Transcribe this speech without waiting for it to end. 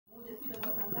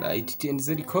Dlight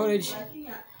TNZ College.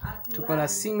 Tuko na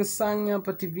sing sang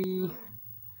hapa TV.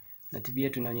 Na TV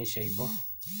yetu inaonyesha hivyo.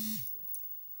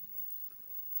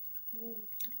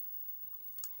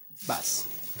 Basi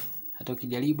hata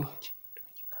ukijaribu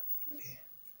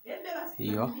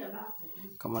hiyo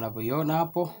kama unavyoiona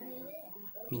hapo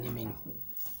mini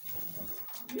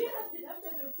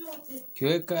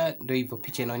kiweka ndio hivyo,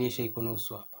 picha inaonyesha iko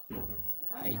nusu hapa,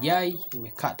 haijai,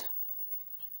 imekata.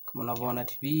 Kama unavyoona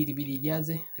TV ilibidi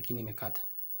ijaze lakini imekata.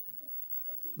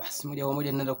 Basi moja kwa moja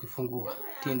tunaenda kuifungua.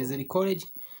 TNZ College,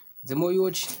 the more you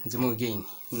watch the more you gain.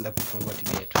 Tunaenda kuifungua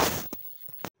TV yetu.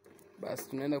 Basi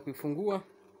tunaenda kuifungua.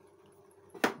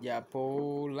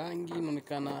 Japo rangi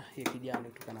inaonekana ya kijani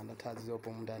kutokana na taa zilizopo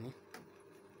ndani.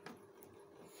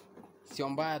 Sio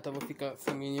mbaya, atakapofika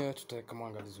sehemu yenyewe tutaweka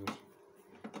mwanga vizuri.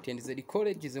 TNZ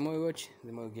College, the more you watch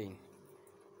the more you gain.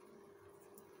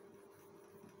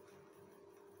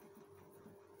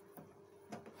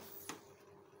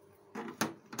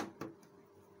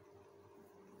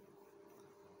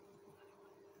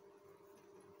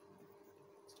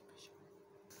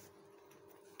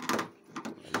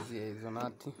 Hizo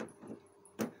nati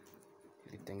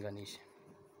ilitenganisha.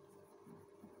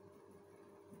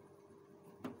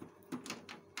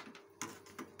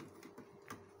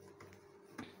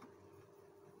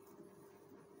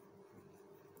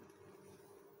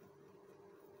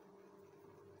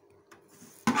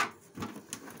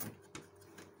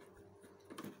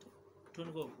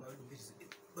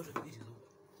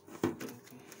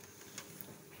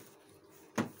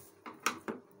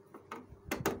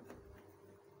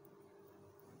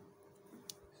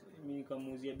 Mimi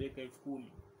kamuuzia beka 10,000.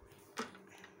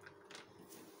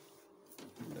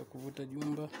 Ndio kuvuta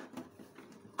jumba.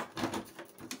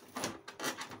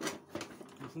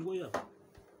 Mfungo hiyo.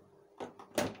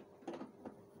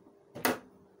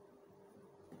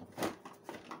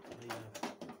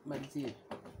 Malizie.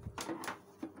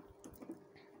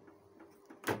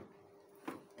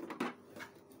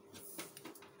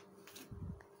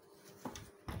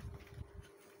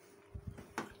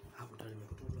 Hapo tayari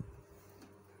nimekutoa.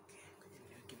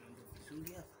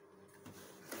 Vizuri hapa.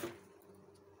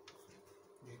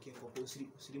 Niweke kwa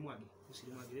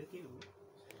usilimwage weke hiyo.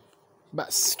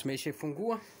 Basi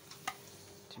tumeshaifungua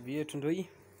TV yetu, ndio hii.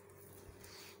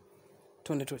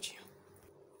 Tuone tochi.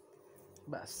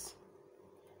 Basi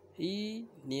hii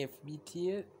ni FBT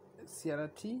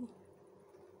CRT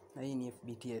na hii ni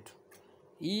FBT yetu.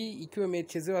 Hii ikiwa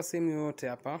imechezewa sehemu yoyote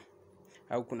hapa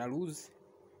au kuna lose,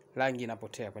 rangi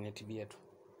inapotea kwenye TV yetu.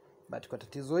 But kwa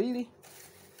tatizo hili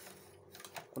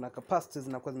kuna capacitors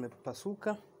zinakuwa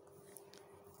zimepasuka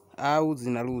au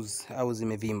zina lose au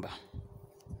zimevimba.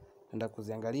 Nenda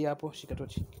kuziangalia hapo, shika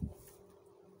tochi.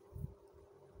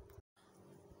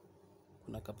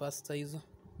 Kuna capacitor hizo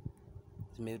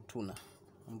zimetuna,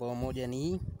 ambao moja ni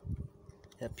hii,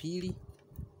 ya pili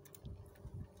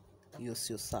hiyo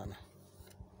sio sana,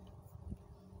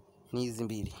 ni hizi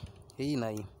mbili, hii na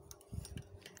hii,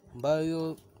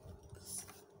 ambayo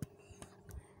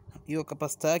hiyo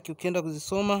capacitor yake ukienda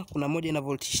kuzisoma kuna moja ina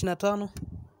volt 25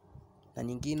 na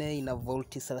nyingine ina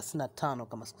volt 35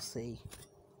 kama sikosei.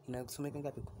 Inakusomeka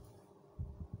ngapi?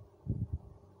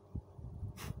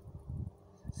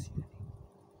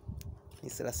 Ni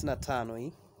 35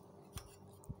 hii.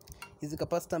 Hizi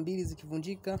capacitor mbili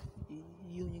zikivunjika,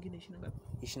 Hiyo nyingine 20 ngapi?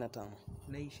 25.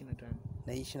 Na hii 25.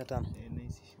 Na hii 25. Na hii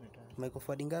 25.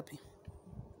 Microfarad ngapi?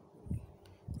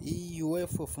 Hii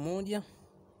UF 1000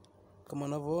 kama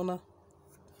unavyoona.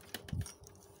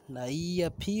 Na hii ya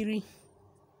pili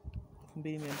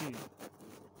 2200.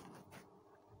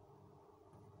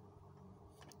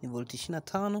 ni volt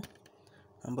 25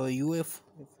 ambayo UF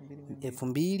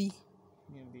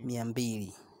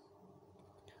 2200.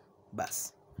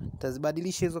 Basi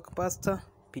tazibadilisha hizo capacitor,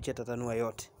 picha tatanua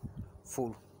yote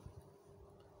full.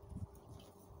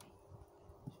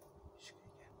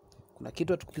 Kuna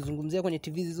kitu tukizungumzia kwenye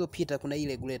TV zilizopita, kuna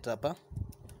ile regulator hapa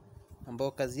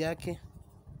ambayo kazi yake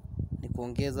ni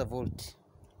kuongeza volt.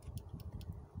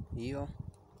 Hiyo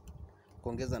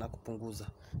kuongeza na kupunguza.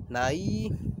 Na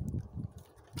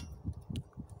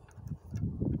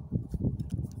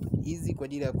hizi kwa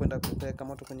ajili ya kwenda kupeleka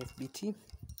moto kwenye FBT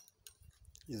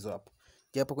hizo hapo.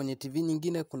 Japo kwenye TV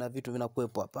nyingine kuna vitu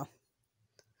vinakuepo hapa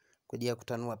kwa ajili ya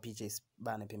kutanua picha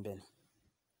isibane pembeni.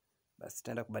 Basi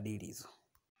tutaenda kubadili hizo.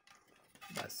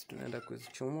 Basi tunaenda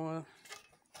kuzichomoa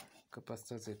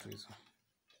capacitor zetu hizo.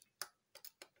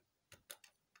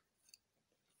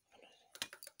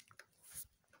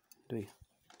 Ndio.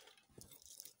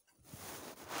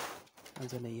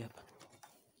 Anza na hii hapa.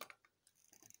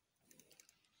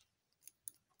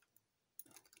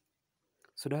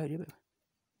 Sudah aja, Beb.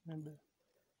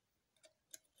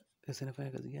 Sasa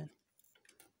inafanya kazi gani?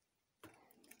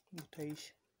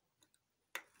 Itaisha.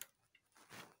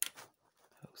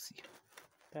 Au sio?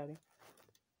 Tayari.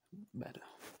 Bado.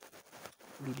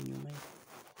 Rudi nyuma hivi.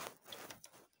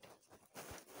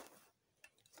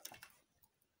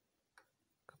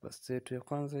 Kapasiti yetu ya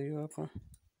kwanza hiyo hapo.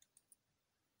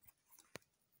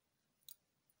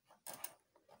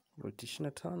 Volt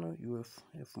 25 UF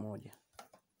 1000.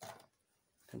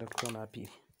 Tenda kutoa na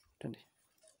pili. Twende.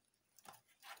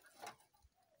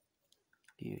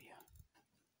 Hiyo.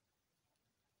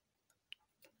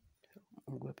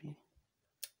 Mguu wa pili.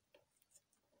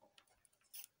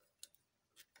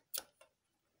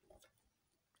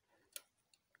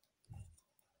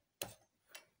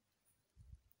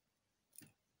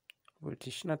 Volt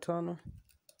 25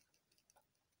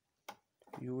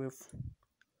 UF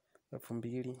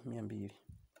 2200.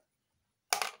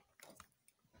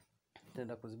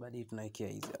 Tenda kuzibadili, tunawekea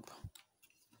hizi hapa.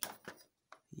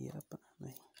 Hii hapa na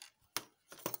hii.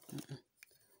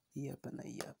 Hii hapa na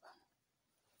hii hapa.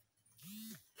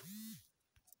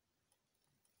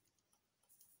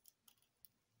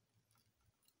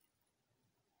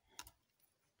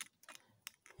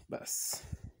 Bas.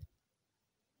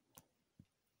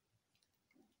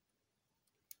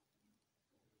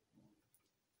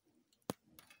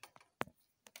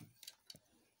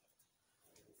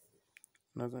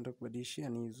 Nazoenda kubadilishia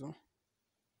ni hizo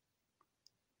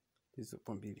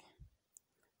hapo mbili.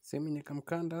 Sehemu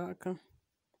nikamkanda haka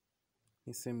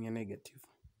ni sehemu ya negative.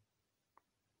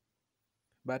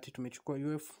 Bati tumechukua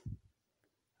UF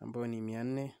ambayo ni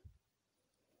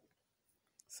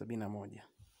 471.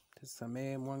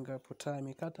 Tusamee mwanga hapo, taa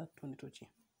imekata, tunitochi.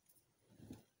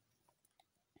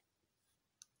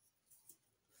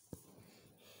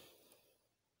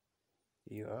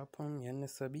 Hiyo hapa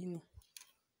 470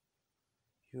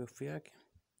 UF yake.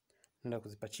 Nenda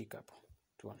kuzipachika hapo.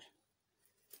 Tuone.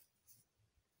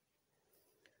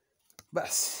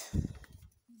 Basi.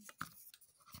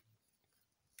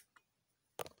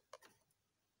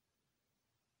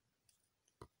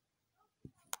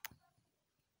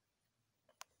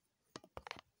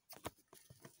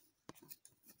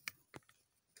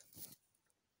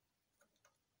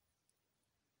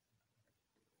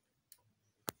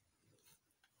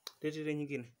 Lete ile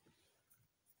nyingine.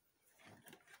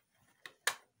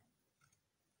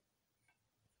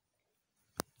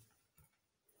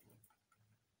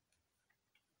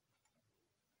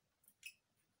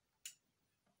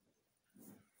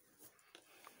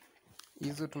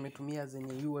 Hizo tumetumia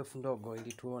zenye UF ndogo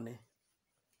ili tuone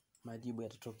majibu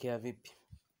yatatokea vipi.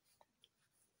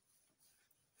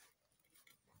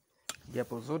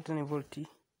 Japo zote ni volti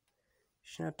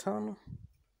 25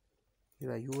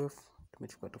 ila UF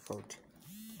tumechukua tofauti.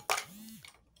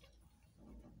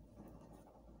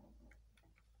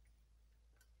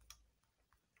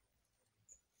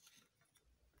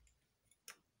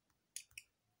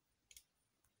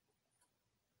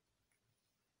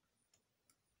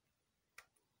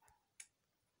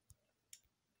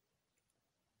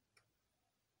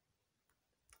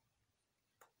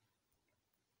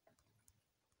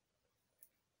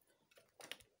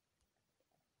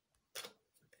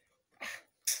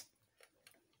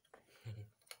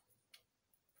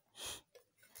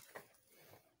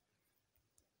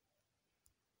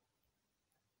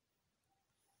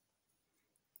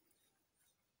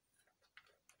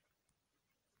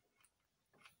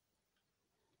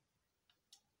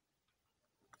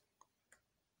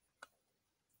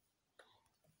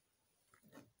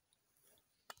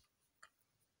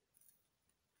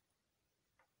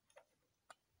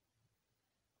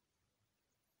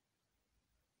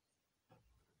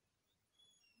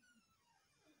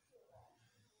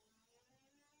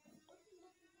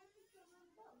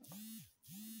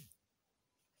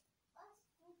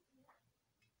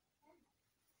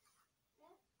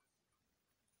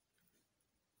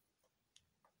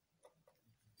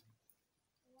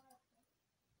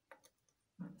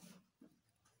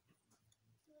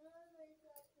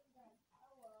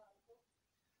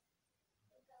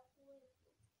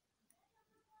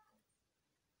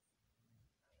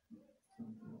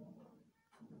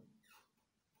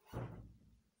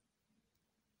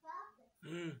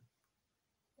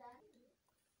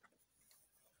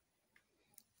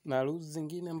 Na rules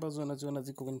zingine ambazo unaziona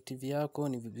ziko kwenye TV yako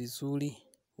ni vizuri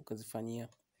ukazifanyia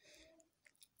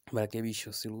marekebisho,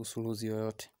 usiruhusu rules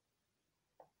yoyote.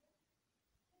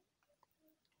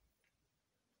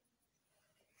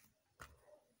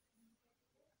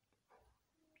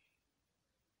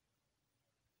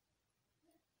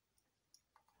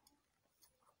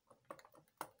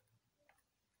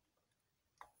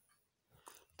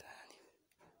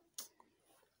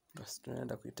 Basi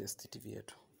tunaenda kuitest TV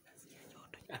yetu.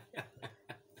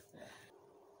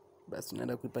 Basi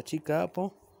tunaenda kuipachika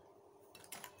hapo.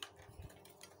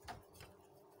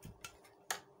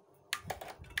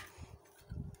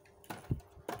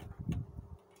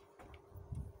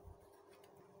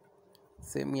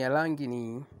 Sehemu ya rangi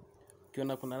ni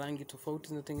ukiona kuna rangi tofauti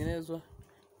zinatengenezwa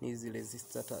ni zile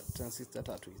transistor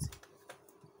 3 hizi.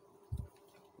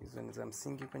 Hizo ni za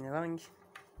msingi kwenye rangi.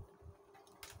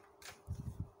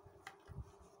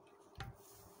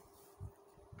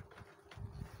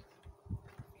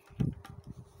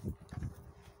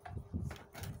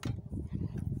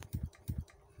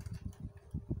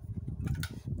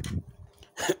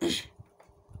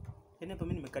 Yaani hapa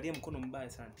mimi nimekalia mkono mbaya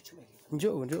sana. Picha yake.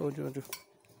 Njoo.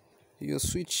 Hiyo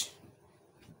switch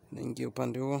naingia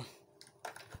upande huo.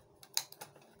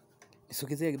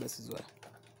 Isogezee basi hizo.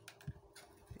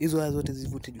 Hizo waya zote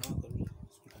zivute juu.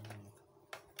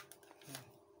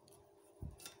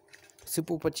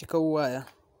 Usipopachika waya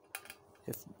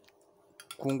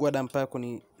kuungua dampa yako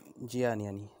ni njiani,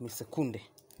 yani ni sekunde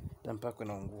dampa yako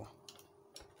inaungua.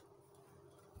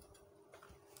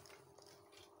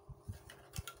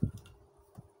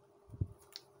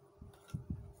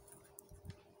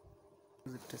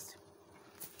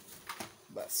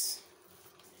 Basi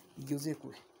igeuzie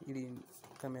kule ili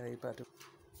kamera ipate.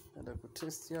 Naenda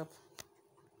kutest hapo.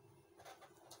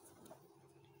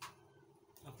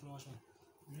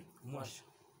 Mwasha.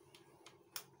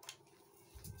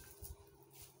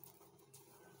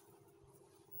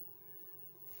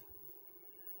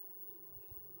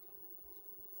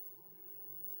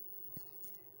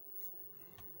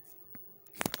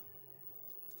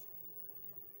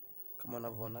 Kama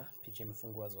unavyoona picha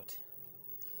imefungua zote.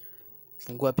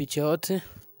 Fungua picha yote.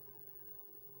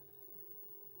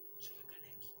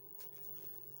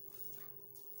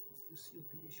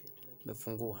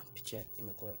 Imefungua picha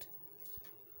imekuwa yote.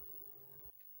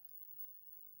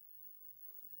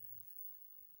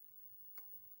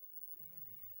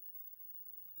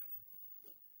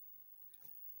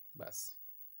 Basi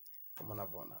kama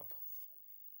unavyoona hapo.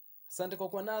 Asante kwa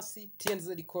kuwa nasi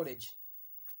TNZ College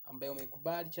ambaye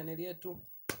umeikubali channel yetu.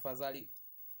 Tafadhali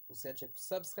usiache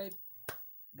kusubscribe,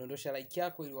 dondosha like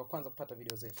yako ili wa kwanza kupata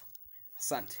video zetu.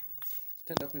 Asante.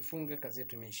 Tutaenda kuifunga, kazi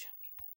yetu imeisha.